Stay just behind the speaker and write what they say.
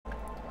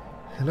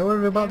Hello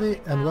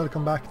everybody and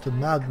welcome back to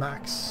Mad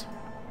Max.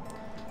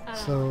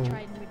 So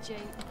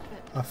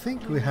I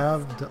think we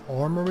have the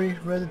armory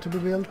ready to be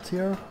built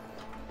here.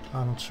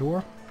 I'm not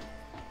sure,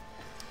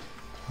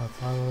 but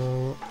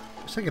I'll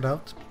check it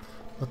out.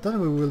 But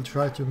then we will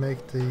try to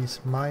make these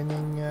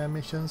mining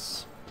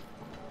missions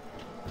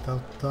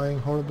without dying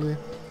horribly.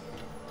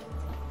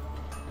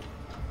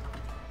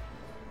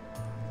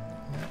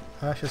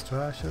 Yeah, ashes to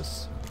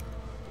ashes.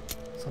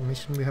 Some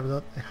mission we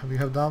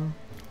have done.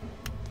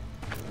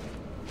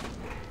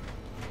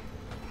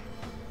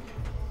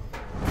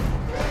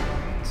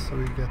 So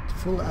we get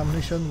full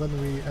ammunition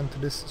when we enter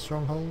this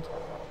stronghold.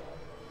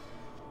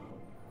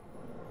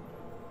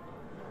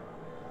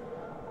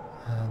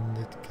 And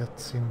it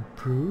gets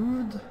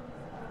improved.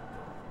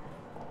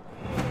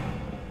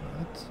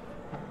 Right.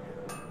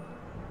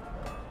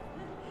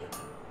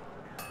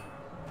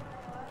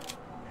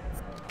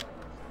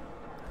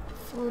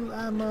 Full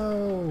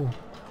ammo!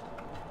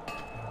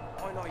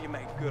 I know you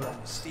make good on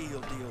the steel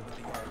deal with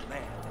the old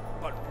man,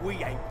 but we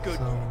ain't good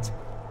yet.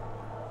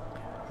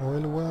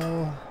 Oil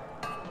well.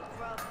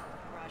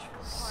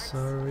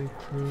 Sorry,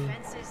 crew.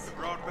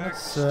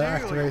 Let's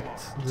activate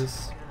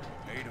this.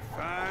 Made a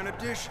fine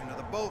addition to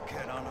the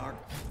bulkhead on our...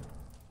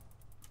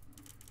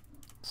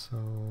 So...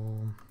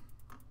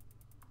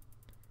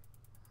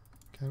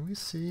 Can we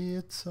see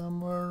it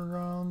somewhere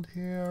around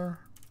here?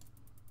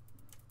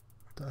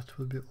 That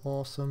would be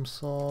awesome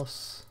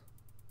sauce.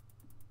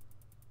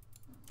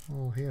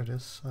 Oh, here it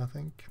is, I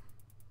think.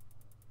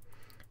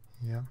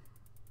 Yeah.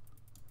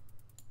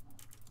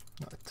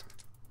 Right.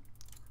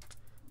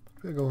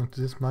 We're going to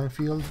this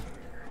minefield.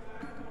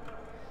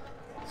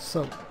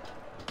 So,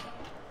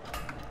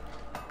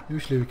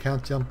 usually we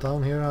can't jump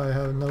down here, I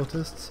have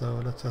noticed,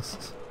 so let's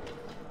just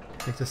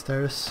take the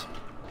stairs.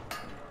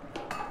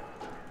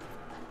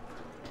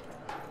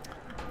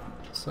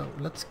 So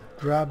let's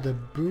grab the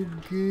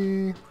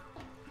buggy.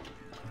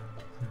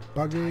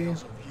 Look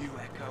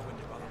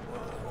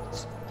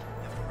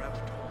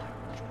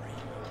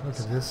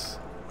at this.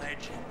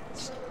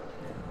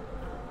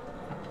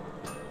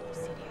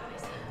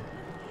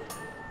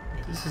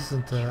 This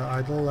isn't the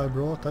idol I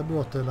brought. I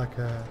brought like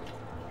a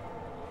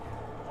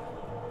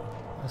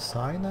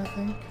sign, I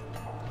think.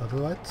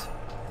 Alright.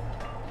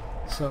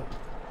 So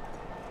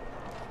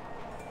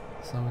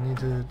we need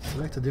to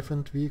select a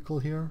different vehicle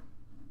here.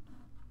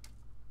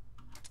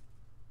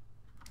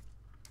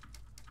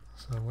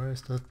 So where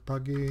is that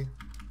buggy?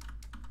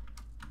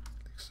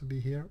 Looks to be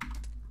here.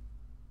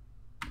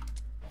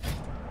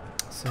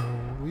 So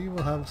we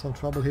will have some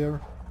trouble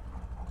here.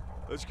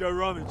 Let's go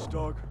rummage,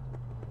 dog.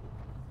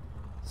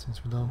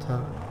 Since we don't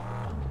have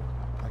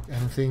like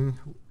anything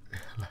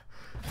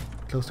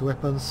close to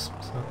weapons,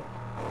 so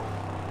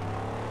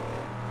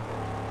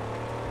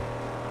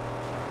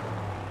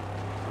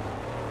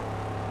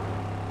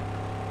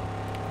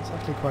it's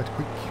actually quite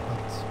quick,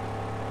 but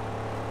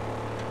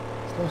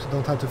as long as you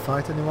don't have to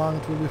fight anyone,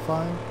 it will be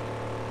fine.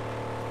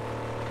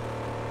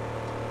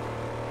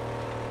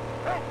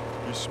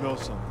 You smell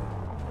something.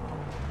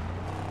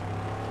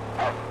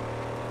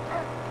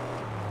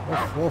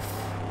 Woof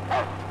woof.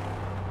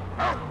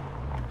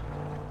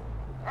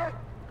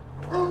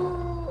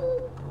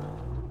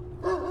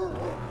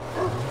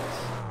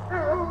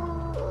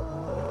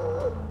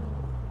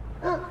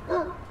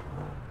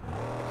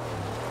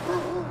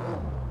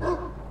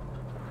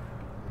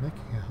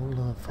 Making a whole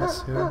lot of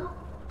fuss here.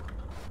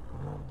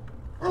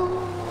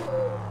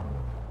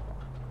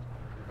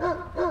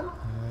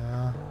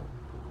 Yeah.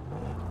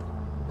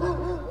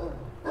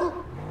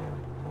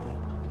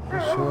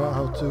 Not sure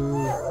how to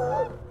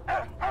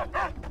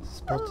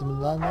spot them in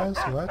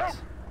landmines, right?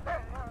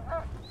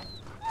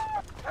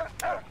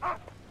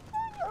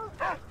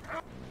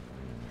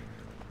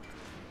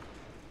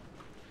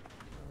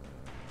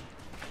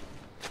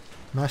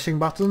 Mashing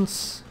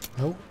buttons?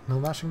 No, no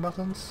mashing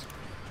buttons.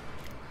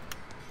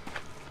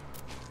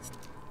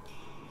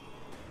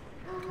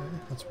 Okay,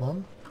 that's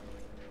one.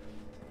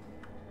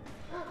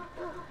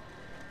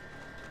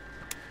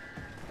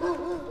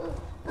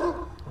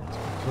 Let's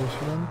get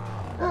closer then.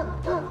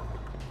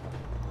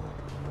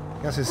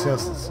 I guess it's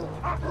just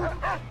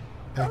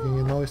making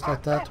a noise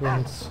like that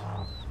when it's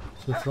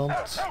to the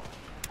front.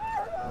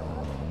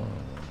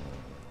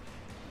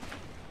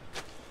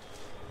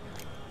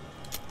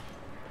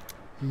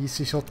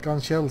 Easy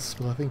shotgun shells,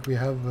 but I think we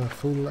have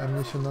full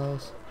ammunition now.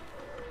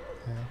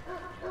 Yeah.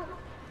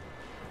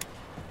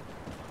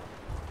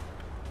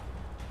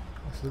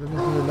 Is there anything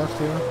to the left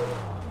here?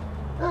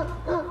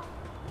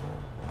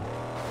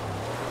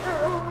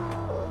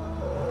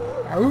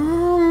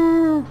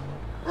 Ow!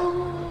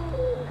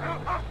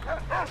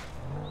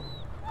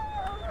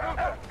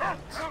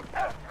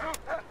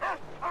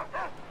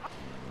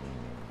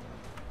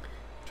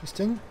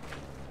 Interesting.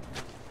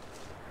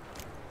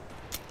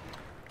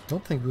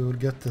 Don't think we will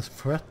get this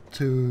threat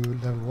to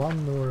level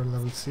 1 or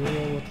level 0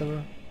 or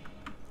whatever.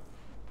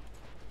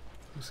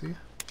 You see?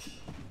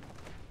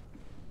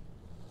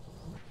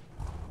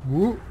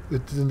 Woo!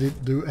 It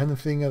didn't do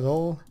anything at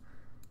all.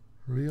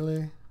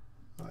 Really?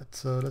 Right,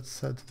 so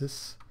let's head to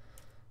this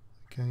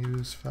can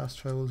use fast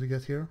travel to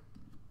get here.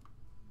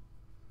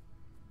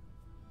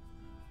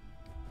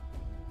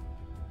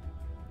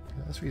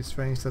 Yeah, that's really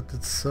strange that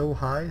it's so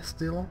high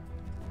still.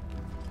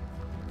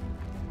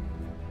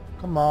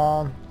 Come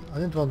on, I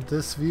didn't want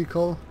this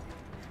vehicle.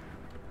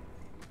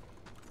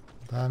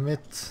 Damn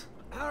it.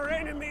 Our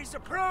enemies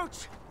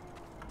approach!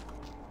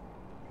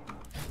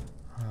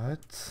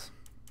 Alright.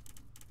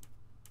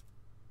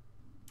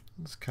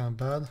 That's kind of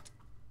bad.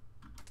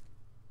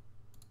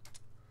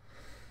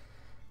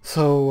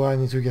 So I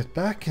need to get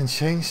back and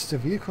change the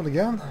vehicle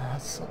again.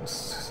 That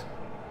sounds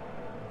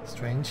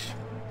strange.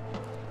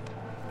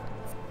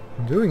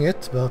 I'm doing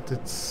it, but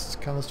it's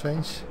kind of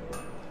strange.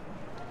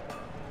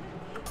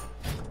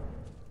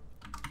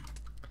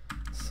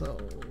 So,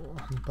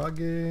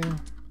 buggy.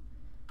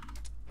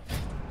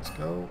 Let's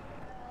go.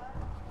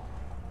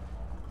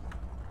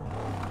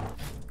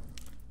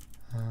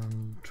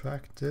 And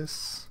track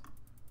this.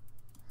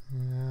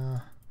 Yeah.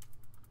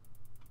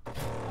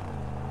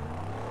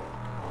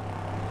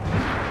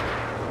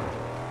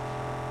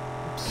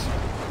 Oops.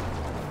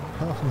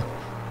 Oh,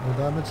 no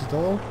damage at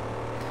all.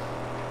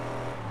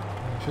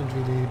 I shouldn't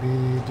really be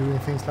doing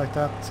things like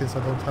that since I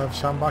don't have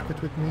Sham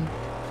Bucket with me.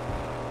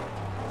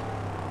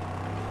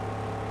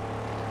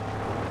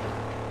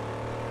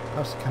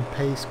 Perhaps I can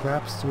pay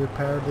scraps to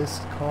repair this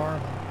car.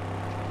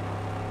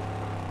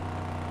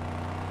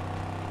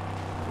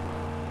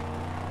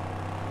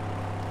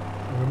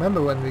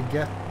 Remember when we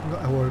got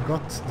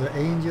the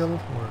Angel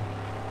or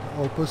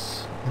the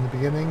Opus in the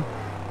beginning?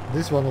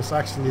 This one was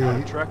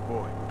actually Track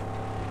boy.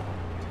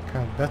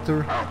 kind of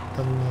better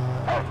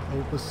than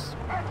Opus.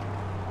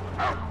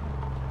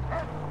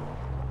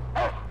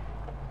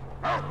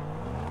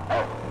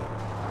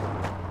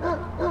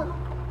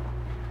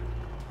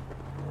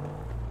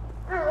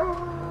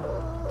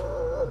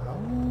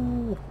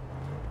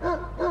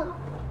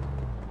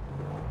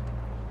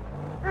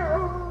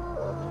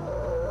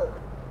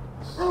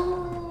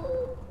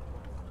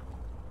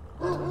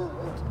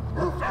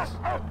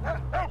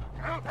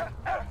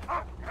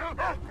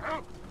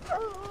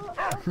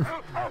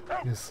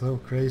 It's so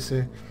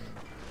crazy.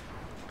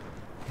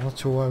 I'm not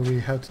sure why we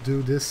have to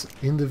do this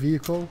in the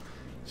vehicle.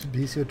 It should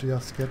be easier to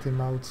just get him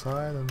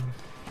outside and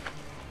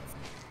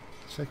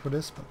check for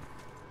this, but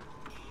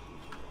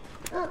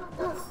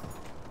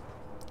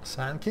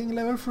Sand King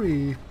level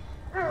 3.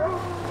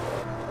 Oh.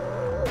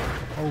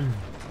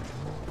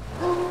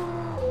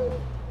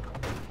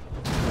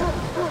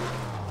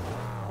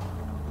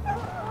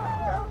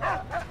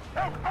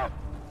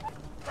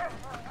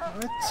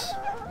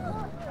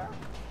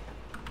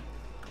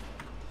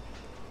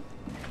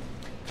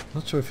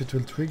 Not sure if it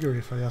will trigger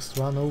if I just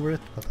run over it,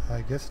 but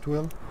I guess it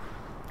will.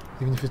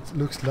 Even if it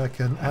looks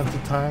like an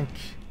anti-tank.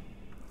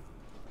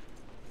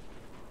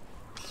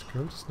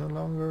 Scrolls no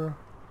longer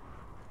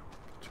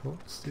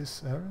controls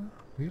this area?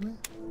 Really?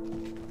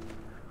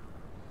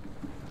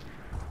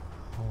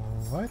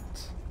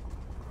 Alright.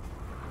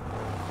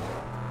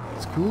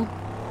 It's cool.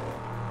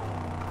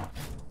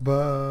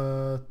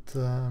 But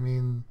I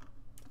mean,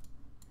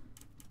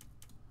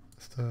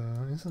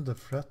 isn't the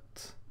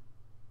threat?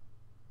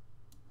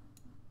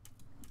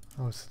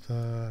 Oh, it's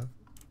the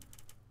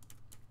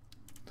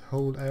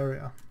whole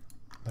area,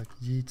 like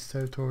Yeats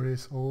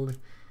territories, all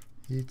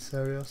Yeats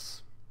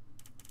areas.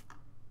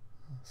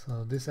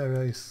 So this area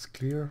is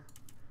clear,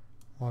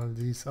 while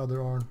these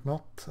other aren't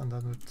not, and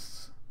then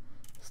it's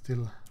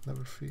still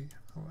level 3.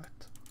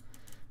 Alright,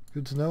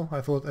 good to know. I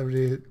thought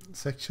every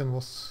section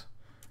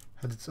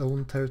had its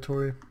own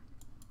territory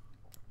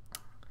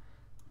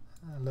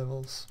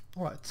levels.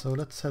 Alright, so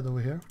let's head over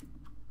here.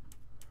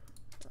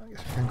 I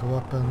guess we can go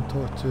up and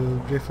talk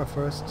to Griffa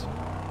first.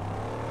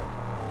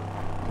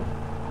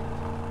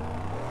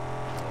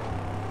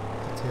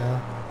 But yeah,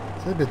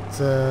 it's a bit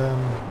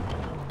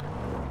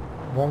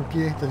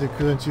wonky that you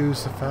couldn't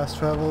use the fast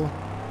travel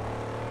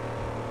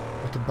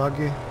with the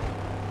buggy.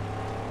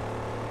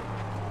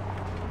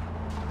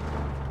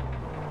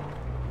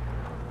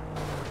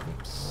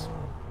 Oops.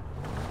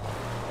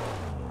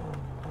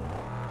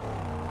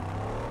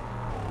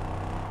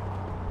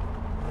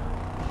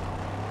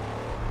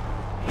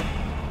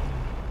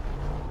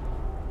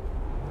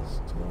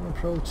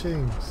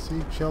 Approaching,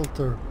 seek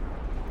shelter.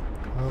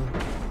 Well,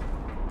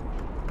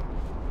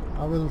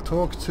 I will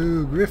talk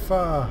to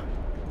Griffa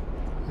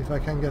if I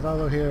can get out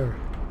of here.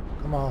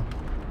 Come on.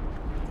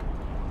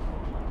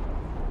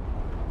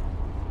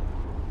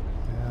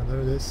 Yeah, there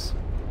it is.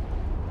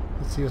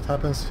 Let's see what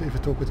happens if we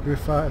talk with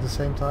Griffa at the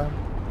same time.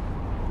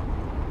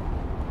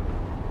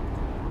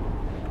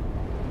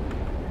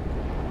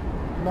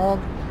 Come on,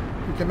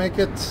 you can make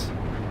it.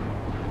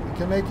 You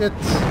can make it.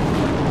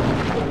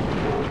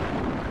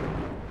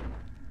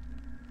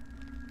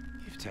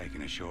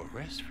 Taken a short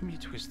rest from your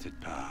twisted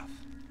path.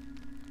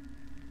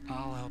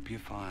 I'll help you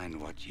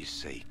find what you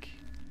seek.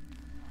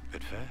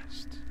 But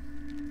first,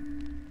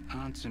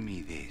 answer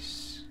me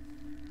this.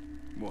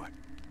 What?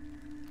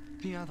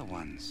 The other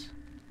ones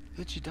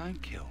that you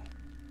don't kill,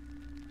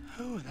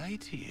 who are they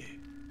to you?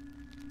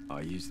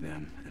 I use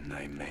them and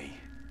they me.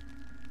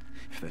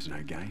 If there's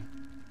no gain,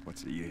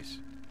 what's the use?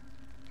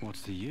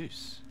 What's the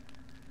use?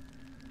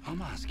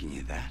 I'm asking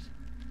you that.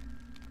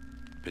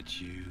 But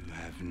you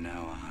have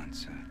no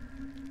answer,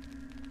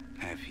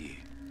 have you?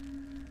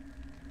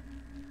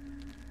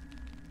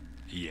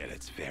 Yet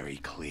it's very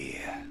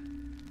clear.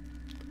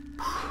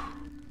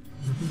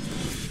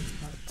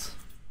 Right.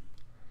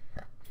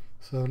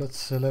 So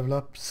let's level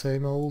up.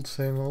 Same old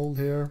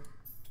here.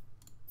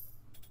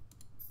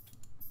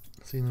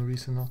 See no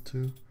reason not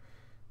to.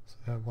 So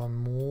I have one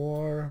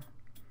more.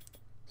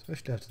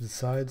 Especially have to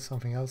decide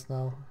something else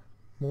now.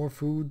 More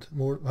food,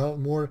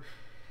 more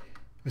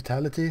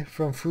vitality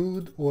from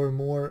food, or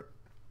more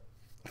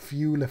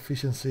fuel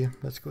efficiency.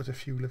 Let's go to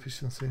fuel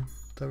efficiency.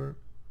 Whatever.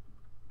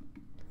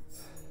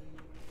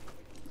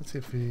 Let's see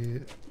if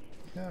we...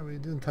 Yeah, we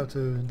didn't have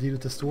to deal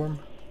with the storm.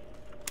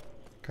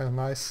 Kind of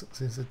nice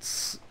since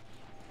it's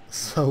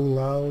so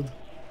loud.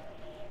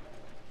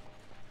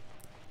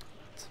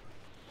 It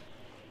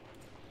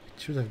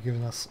should have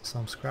given us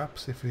some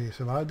scraps if we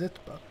survived it,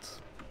 but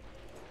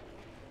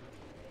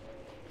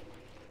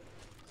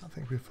I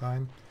think we're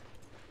fine.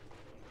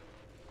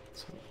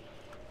 So,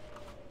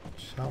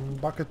 some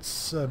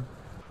buckets,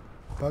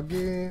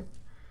 buggy,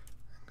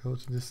 go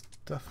to this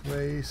death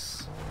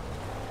race.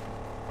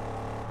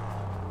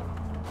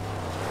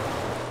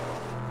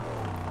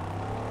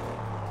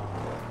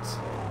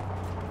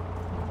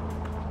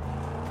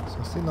 So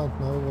I still don't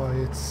know why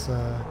it's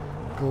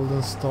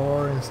golden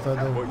star instead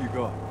of... What you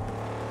got?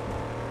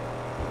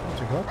 What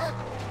you got?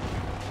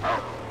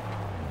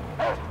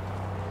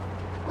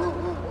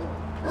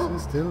 So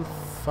he's still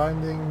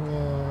finding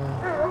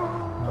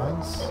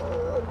mines.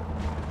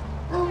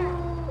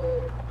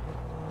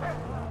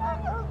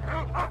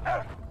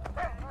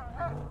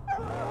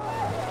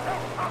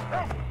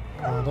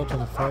 I don't want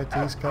to fight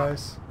these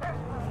guys.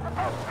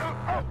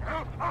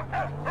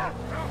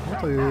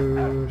 What are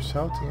you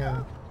shouting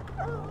at?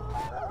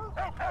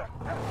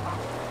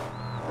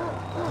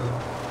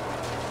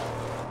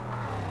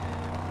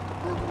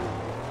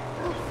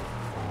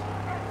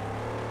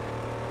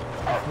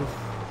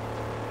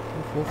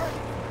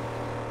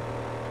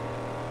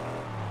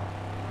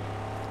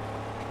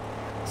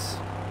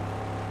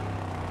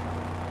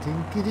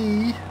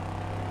 Tinkity.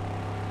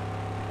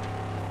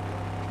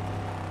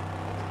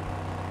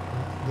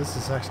 This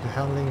is actually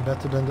handling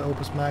better than the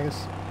Opus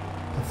Magus,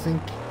 I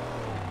think.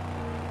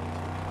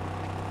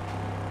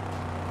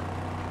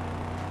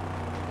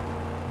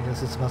 I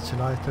guess it's much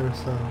lighter,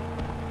 so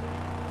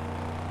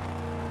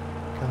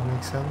kind of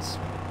makes sense.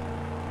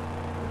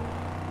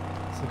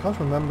 So I can't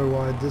remember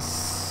why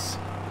this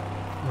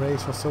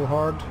race was so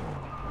hard.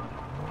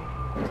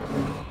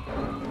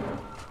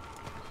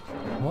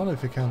 I wonder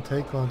if we can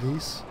take one of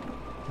these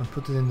and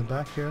put it in the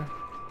back here.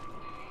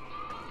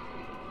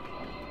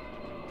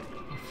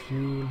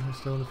 Fuel is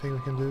the only thing we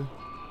can do.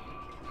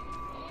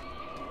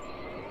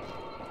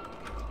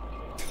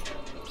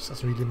 This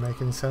doesn't really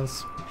make any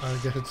sense. I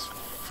guess it's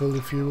fully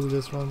fueled,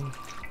 this one.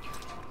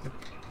 Yep.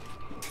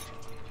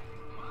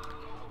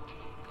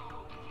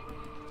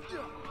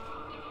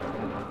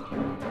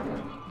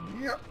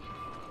 Yep.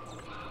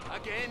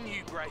 Again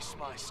you grace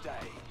my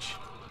stage.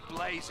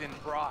 Blazing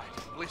bright,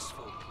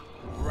 blissful,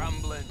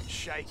 rumbling,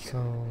 shaking.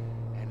 So...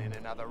 And in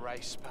another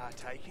race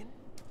partaking?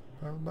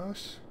 Well,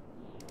 boss.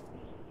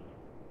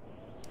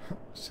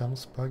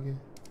 Sounds buggy.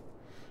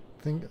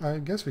 I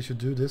guess we should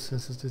do this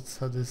since it's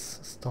had this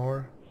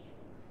star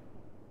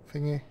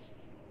thingy.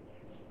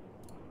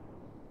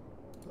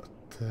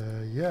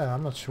 But yeah,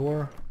 I'm not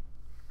sure.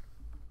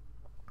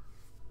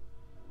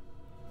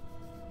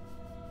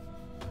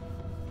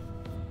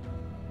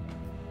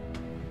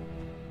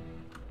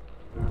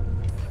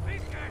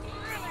 These guys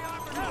really are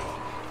for help.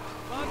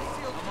 Bug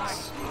sealed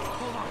tight.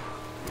 Hold on.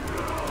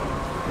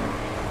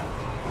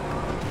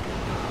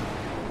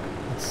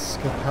 Let's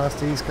get past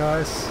these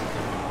guys.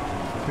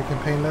 Quick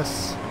and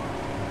painless.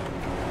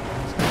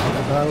 Let's get to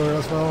the barrier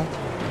as well.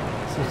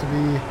 Seems to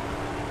be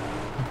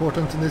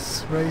important in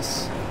this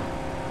race.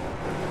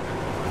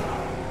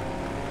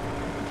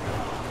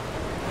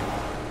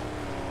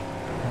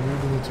 We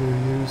really need to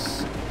use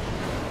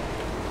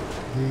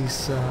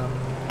these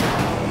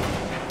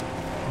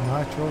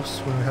nitros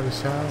when we have a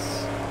chance.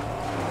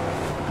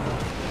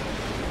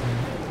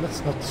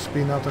 Let's not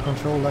spin out of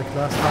control like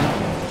last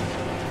time.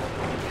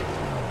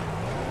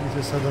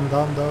 Easier said than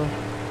done though.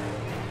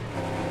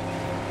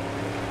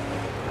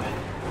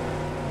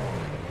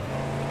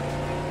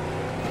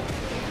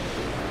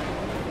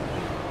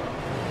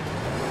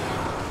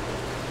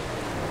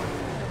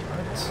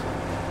 Right.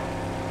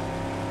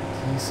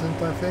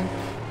 Decent, I think.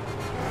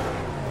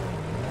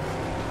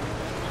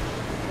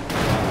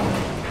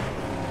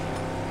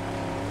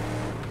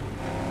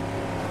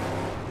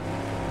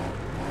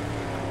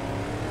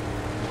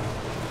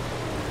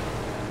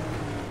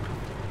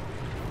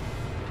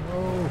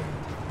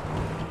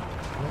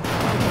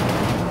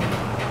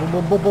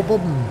 Boom, boom, boom,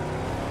 boom.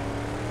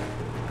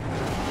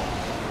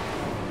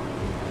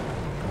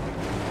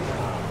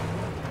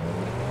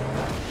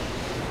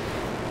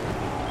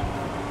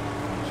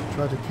 Should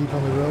try to keep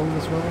on the road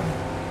as well.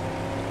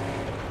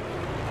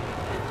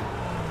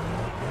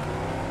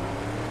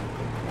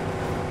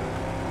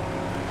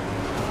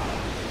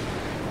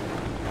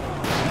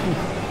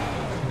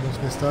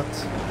 Missed that.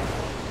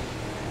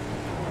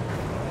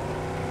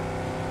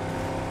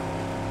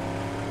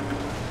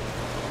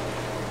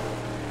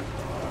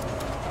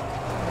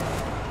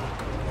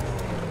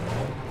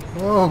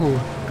 Whoa!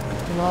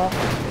 Come on!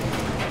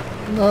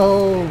 No!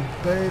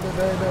 Baby,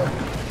 baby!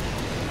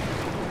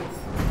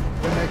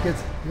 Did I make it?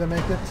 Did I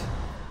make it?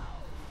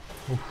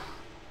 Oof.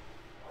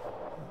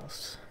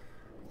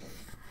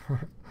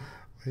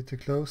 Way too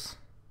close.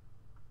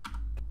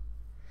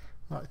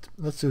 Right,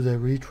 let's do the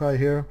retry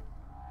here.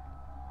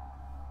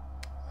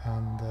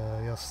 And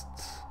just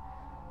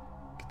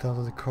get out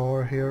of the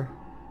car here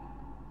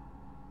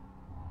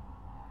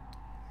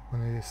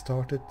when we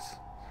start it.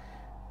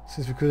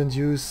 Since we couldn't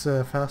use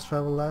fast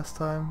travel last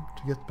time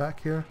to get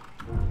back here.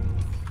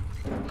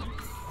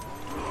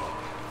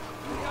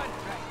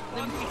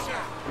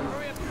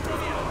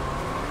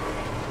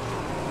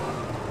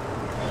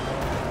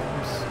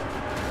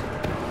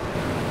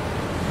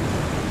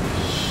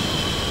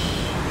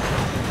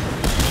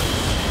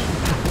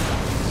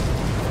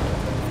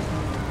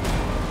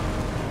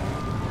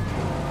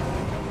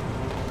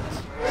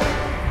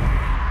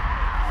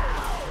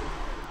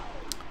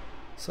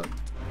 So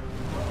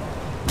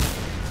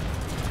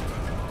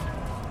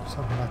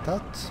something like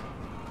that.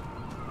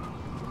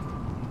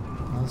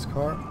 Nice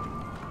car.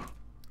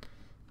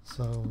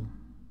 So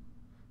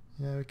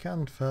yeah, we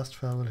can't fast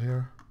travel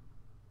here.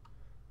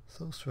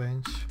 So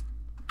strange.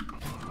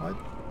 Right.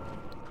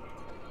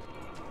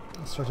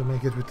 Let's try to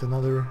make it with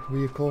another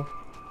vehicle.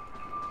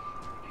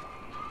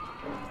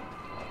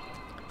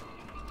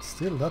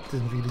 Still, that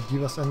didn't really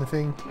give us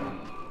anything.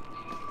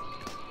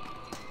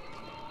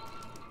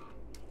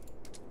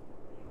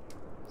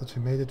 But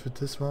we made it with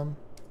this one.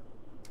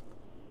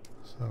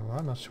 So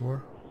I'm not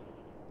sure.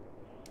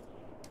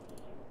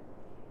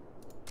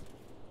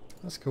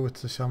 Let's go with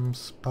the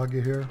Shams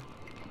buggy here.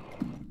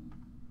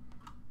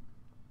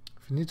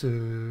 If we need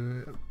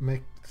to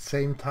make the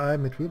same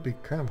time, it will be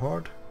kind of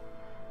hard.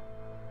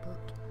 But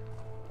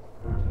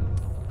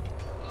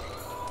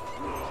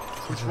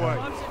Which way?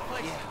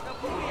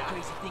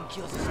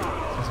 Since I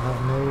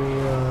have no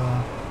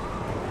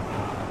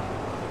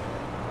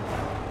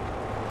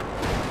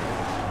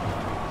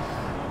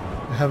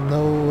we have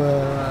no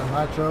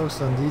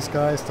nitros, and these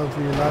guys don't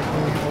really like me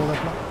all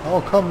that much.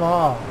 Oh, come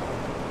on!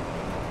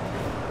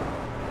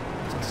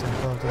 Just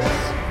jump onto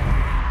this.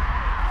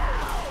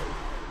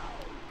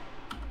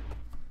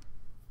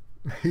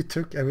 He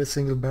took every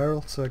single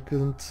barrel, so I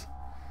couldn't.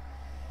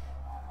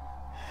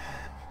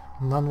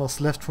 None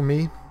was left for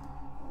me.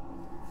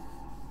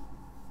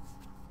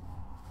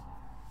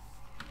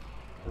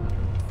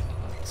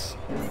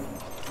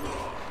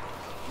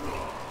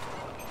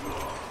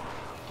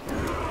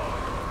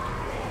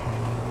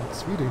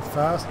 It's really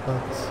fast,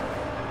 but the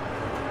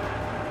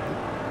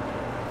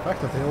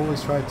fact that they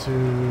always try to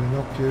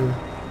knock you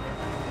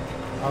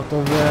out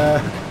of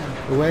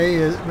the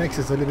way makes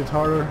it a little bit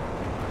harder.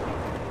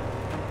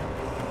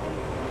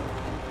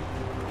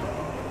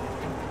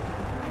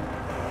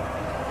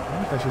 I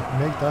think I should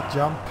make that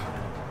jump.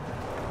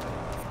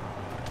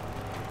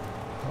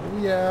 Oh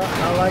yeah,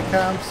 I like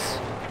camps.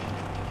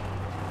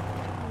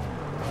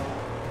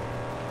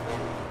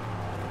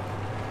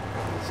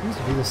 Seems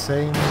to be the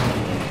same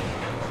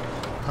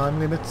time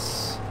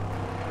limits.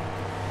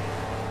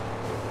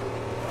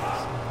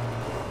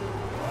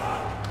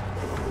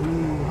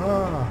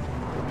 Ooh-ha.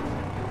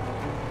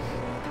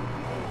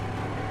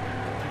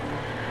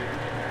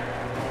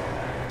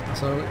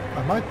 So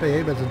I might be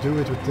able to do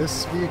it with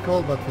this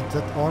vehicle, but with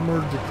that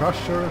armored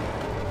crusher,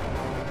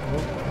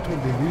 well, it will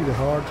be really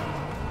hard.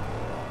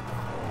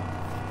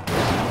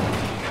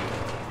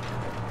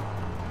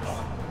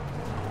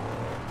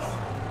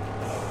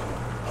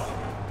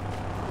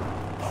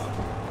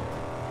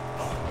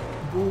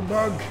 Boom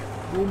bug!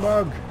 Boom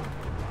bug!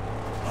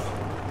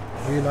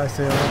 Realize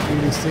they are not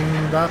really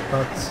singing that,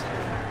 but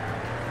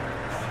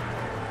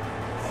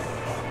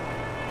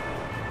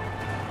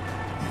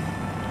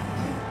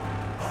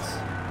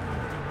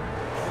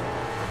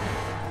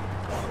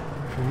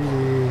if you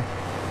really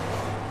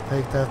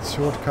take that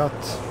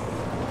shortcut.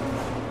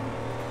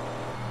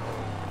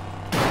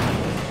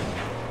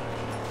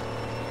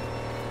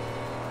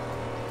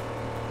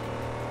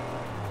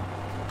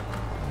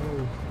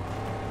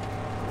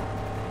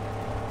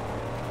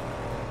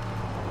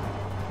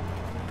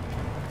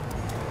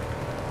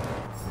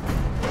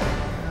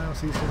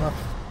 Easy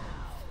enough.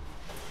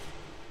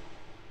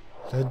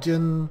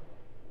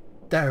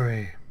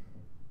 Legendary.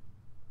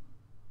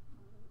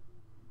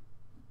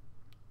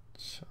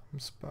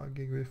 Shams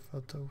buggy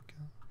Griffa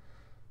token.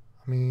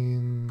 I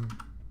mean,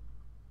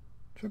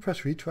 should I press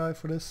retry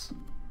for this?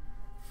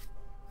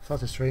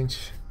 Such a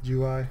strange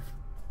UI.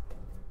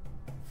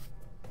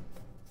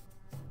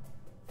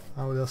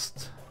 I'll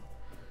just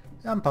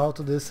jump out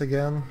of this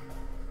again.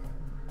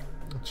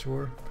 Not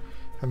sure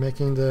if I'm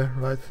making the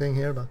right thing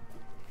here, but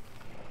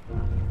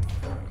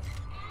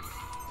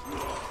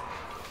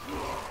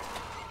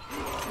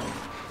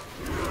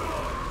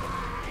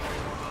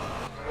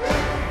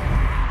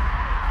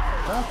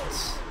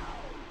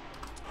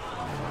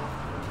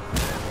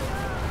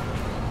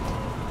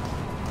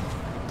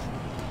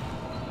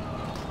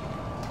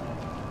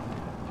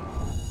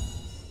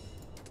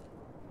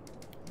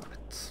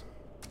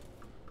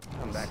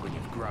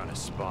We're on a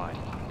spy.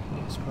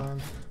 Spine.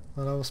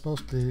 Well, I was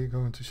mostly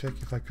going to check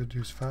if I could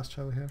use fast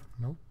travel here.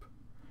 Nope.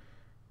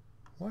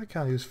 Why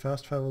can't I use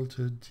fast travel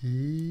to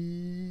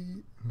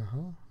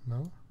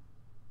no.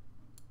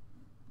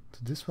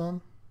 To this one.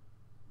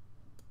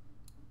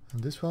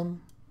 And this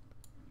one.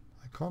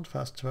 I can't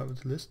fast travel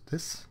to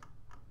this.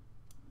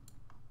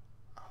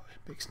 Oh,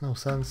 it makes no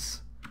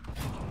sense.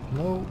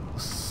 No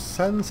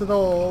sense at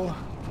all.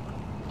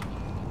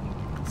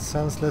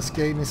 Senseless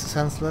game is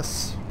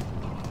senseless.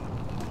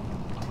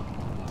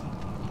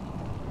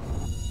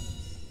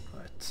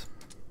 Right.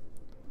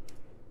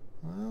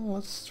 Well,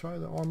 let's try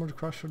the armored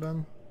crusher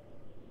then.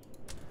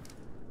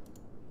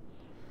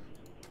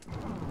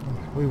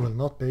 We will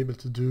not be able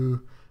to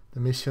do the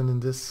mission in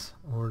this,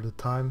 or the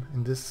time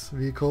in this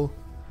vehicle,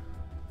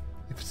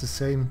 if it's the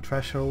same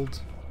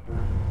threshold.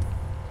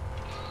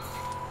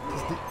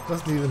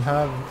 Doesn't even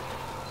have...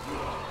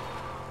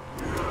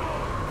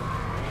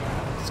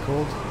 What's it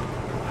called?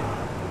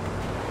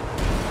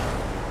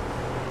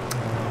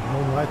 No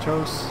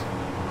nitros.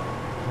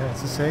 Yeah,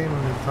 it's the same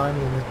on the time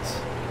limit.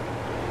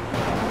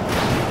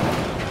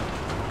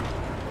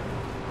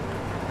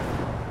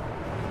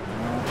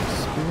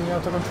 Spinning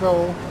out of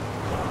control.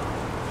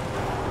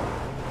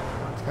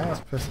 Can I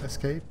just press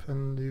escape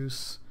and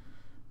use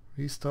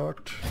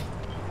restart? I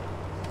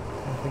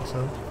don't think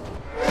so.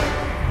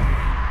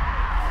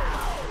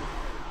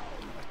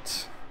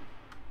 Right.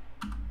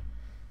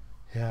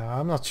 Yeah,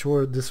 I'm not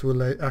sure this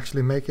will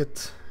actually make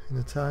it in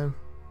the time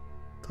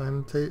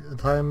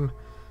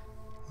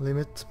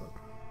limit, but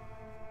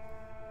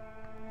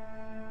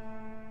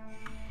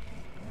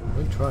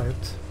we'll try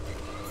it.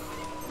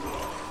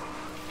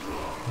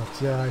 But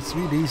yeah, it's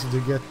really easy to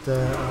get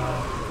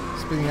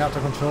spinning out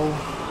of control.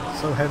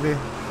 So heavy.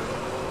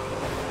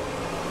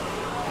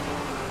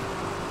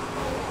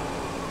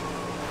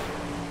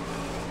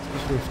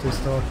 Especially if they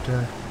start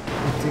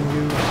hitting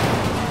you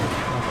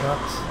like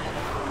that.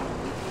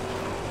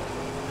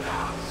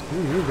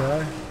 Screw you,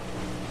 guy.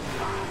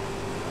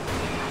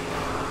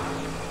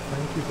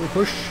 Thank you for the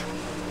push.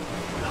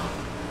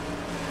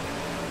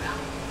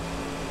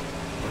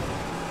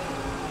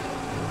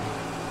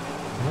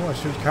 Oh, I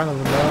should kind of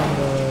learn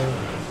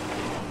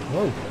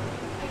whoa.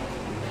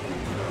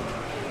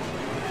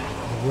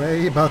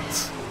 Way, but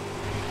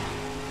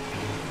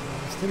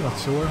still not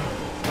sure.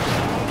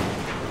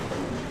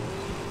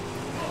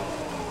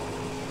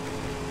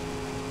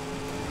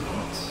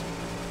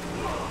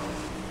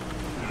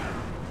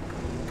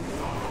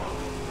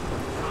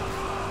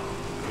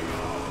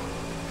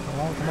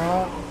 Come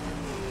on.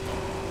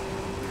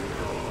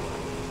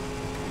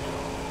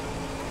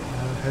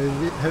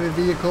 Heavy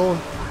vehicle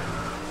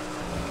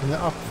in the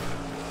up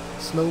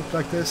slope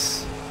like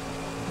this.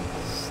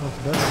 It's not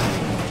the best.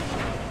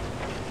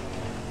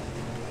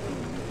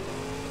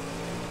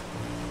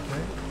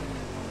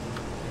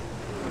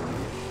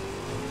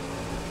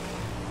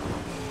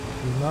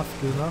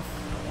 Good enough.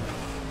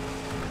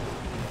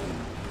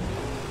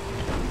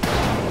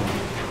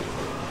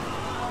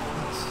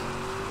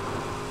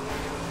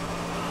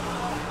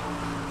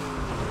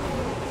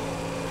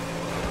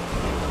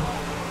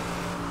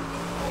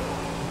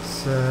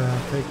 Let's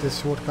take this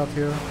shortcut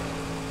here.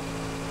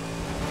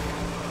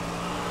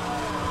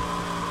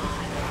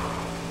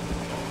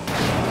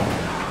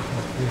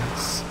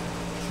 It's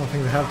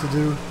something we have to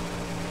do.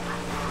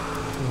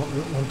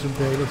 We want to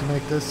be able to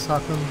make this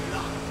happen.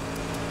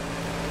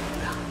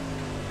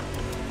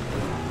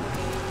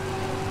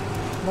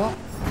 Well,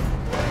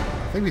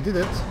 I think we did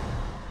it.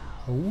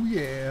 Oh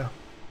yeah.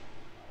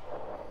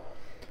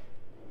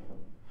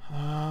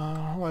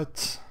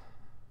 Right.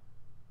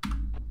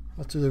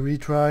 Let's do the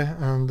retry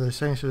and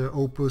change the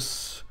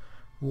Opus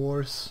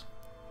Wars.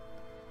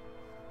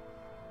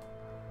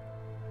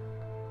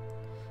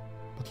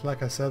 But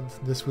like I said,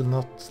 this will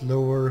not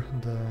lower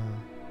the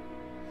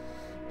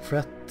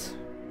threat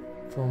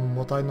from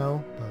what I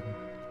know. But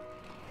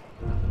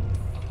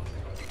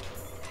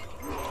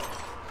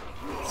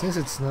since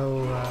it's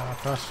no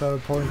fast travel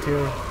point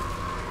here,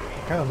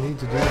 I kind of need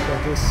to do it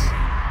like this.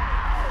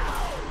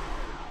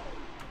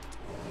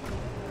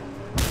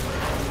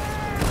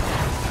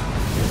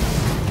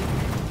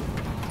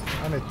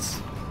 And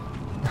it's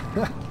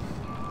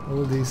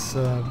all these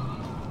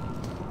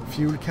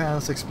fuel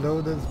cans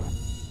exploded.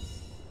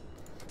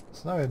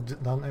 So now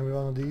I've done every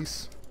one of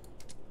these.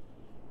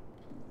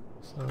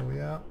 So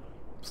yeah,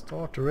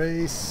 start the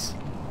race.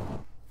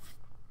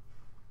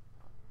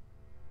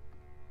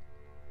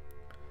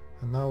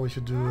 And now we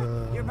should do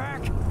You're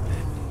back.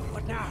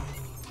 What now?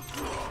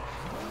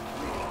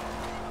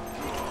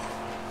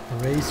 a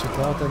race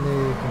without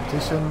any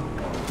competition.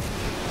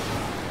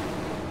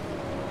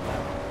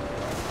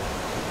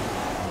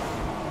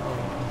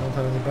 I don't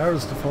have any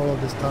barrels to follow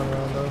this time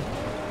around though.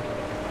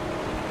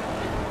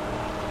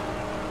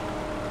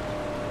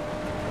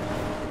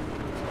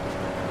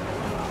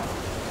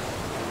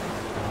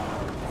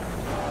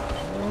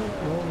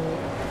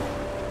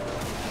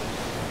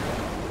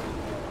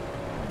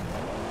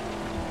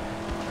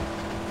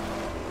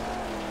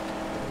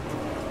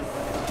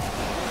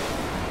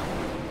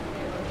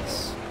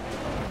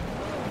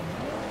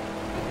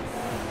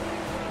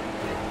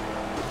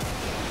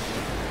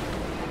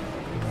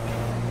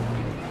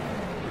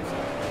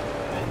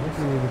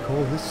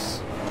 call this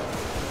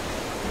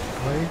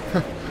way.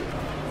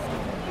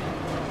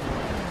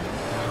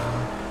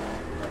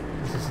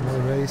 This is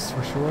another race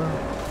for sure.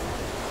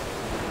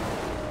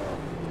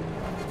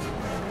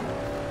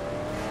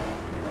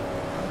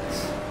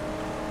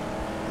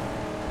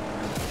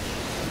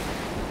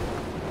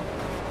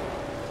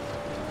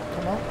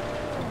 Come on.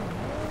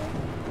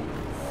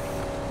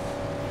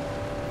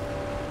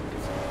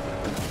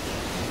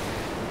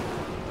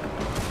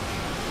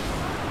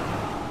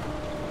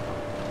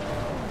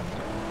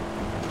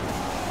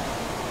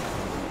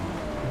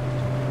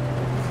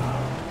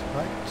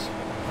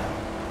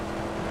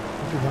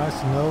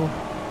 Nice to know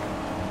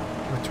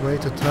which way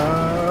to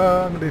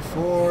turn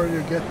before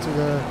you get to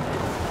the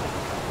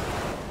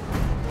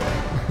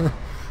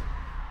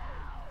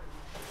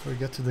before you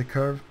get to the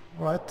curve.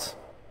 Right.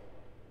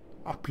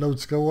 Upload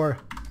score.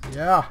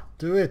 Yeah,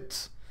 do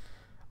it.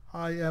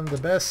 I am the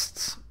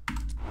best.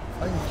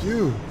 Thank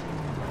you.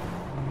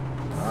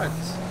 Right.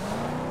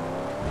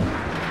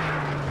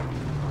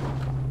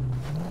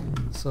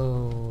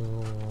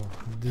 So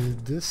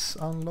did this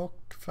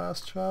unlock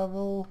fast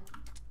travel?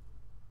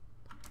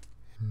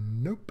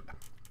 Nope,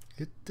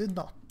 it did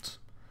not.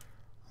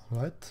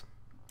 Alright.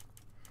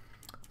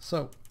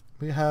 So,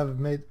 we have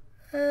made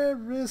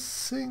every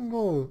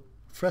single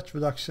threat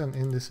reduction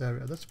in this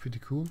area. That's pretty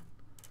cool.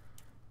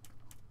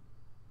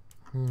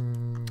 So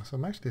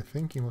I'm actually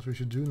thinking what we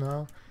should do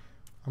now.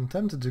 I'm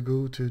tempted to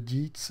go to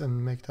Jeets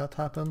and make that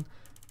happen.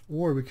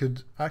 Or we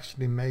could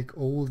actually make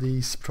all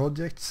these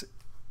projects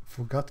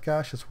for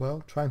Gutgash as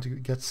well. Trying to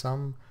get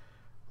some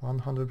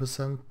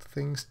 100%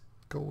 things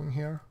going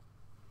here.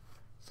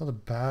 It's not a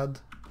bad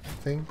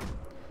thing.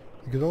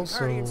 You could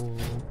also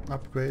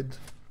upgrade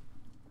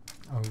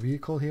our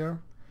vehicle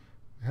here.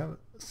 We have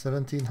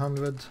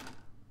 1700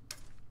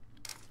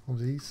 of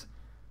these.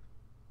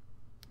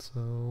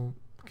 So,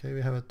 okay,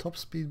 we have a top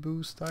speed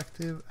boost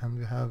active and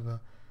we have a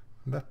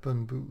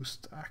weapon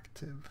boost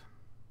active.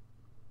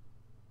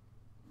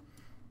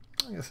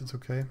 I guess it's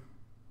okay.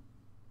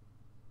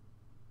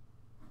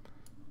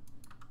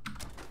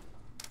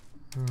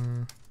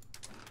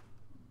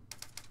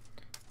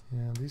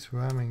 Yeah, these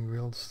ramming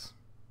wheels.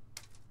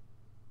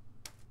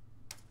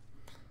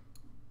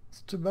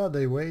 It's too bad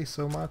they weigh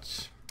so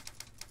much.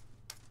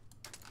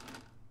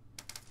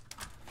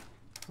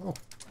 Oh,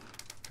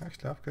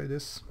 actually upgrade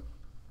this.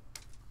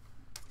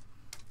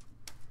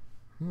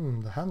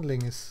 The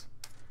handling is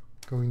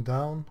going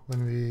down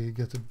when we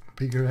get a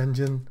bigger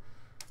engine.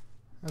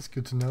 That's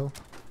good to know.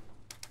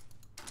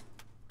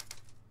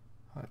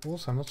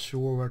 Also, I'm not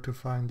sure where to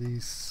find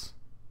these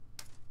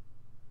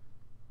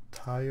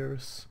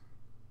tires.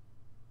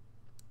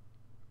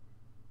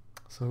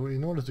 So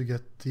in order to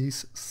get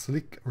these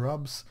slick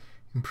rubs,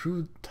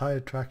 improve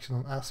tire traction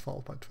on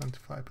asphalt by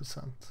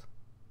 25%.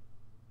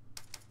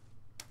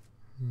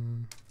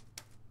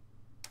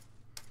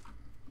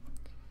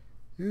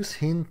 Use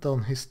hint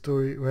on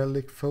history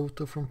relic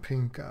photo from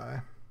Pink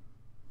Eye.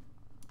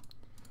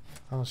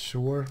 I'm not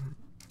sure.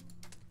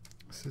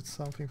 Is it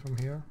something from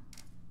here?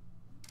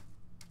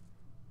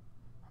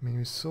 I mean,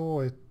 we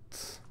saw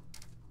it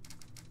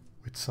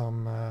with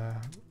some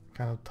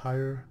kind of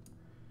tire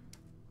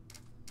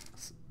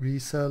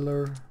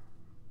reseller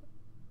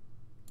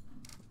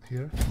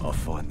here. I'll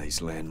find these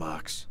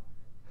landmarks.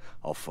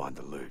 I'll find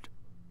the loot.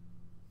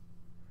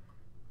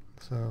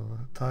 So,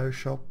 tire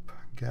shop,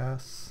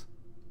 gas.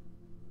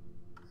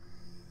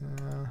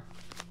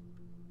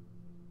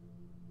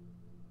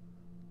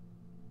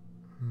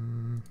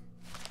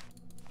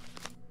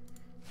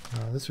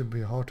 This would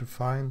be hard to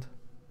find.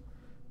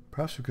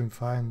 Perhaps you can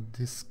find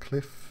this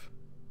cliff.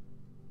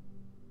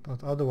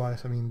 But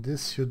otherwise, I mean,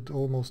 this should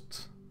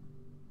almost...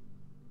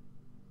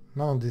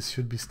 None of this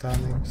should be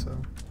standing,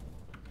 so...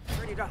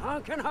 Ready to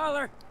honk and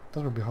holler.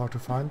 That would be hard to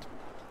find.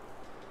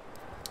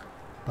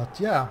 But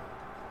yeah,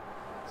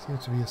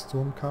 seems to be a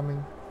storm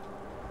coming.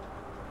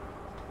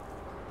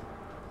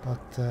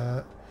 But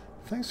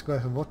thanks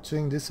guys for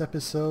watching this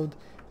episode.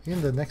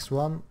 In the next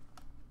one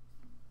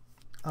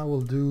I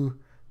will do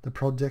the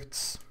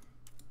projects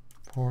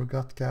for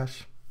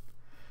Gutgash.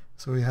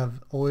 So we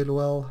have oil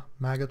well,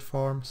 maggot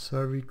farm,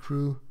 survey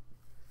crew.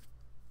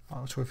 I'm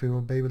not sure if we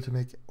will be able to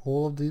make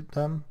all of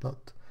them,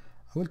 but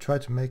I will try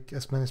to make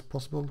as many as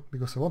possible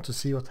because I want to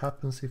see what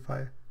happens if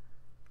I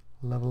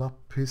level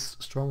up his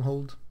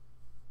stronghold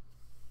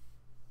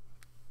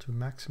to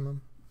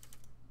maximum.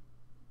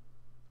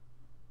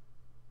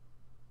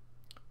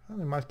 And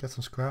we might get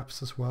some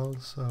scraps as well,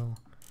 so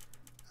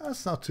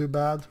that's not too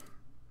bad.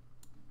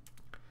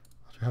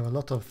 But we have a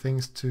lot of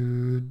things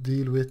to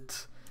deal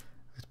with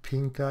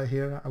Pink Eye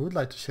here. I would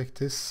like to check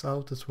this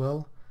out as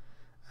well.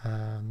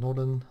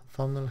 Northern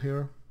Tunnel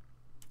here,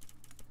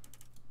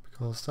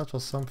 because that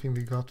was something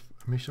we got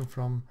a mission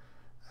from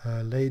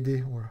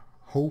Lady, or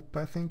Hope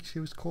I think she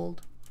was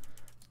called,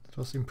 that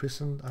was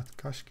imprisoned at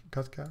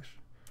Gutgash.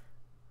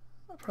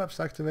 Perhaps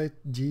activate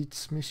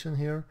Jeet's mission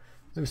here.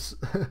 There's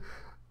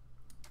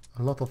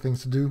a lot of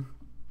things to do.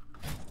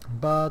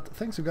 But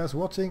thanks you guys for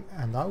watching,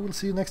 and I will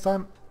see you next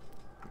time.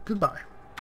 Goodbye.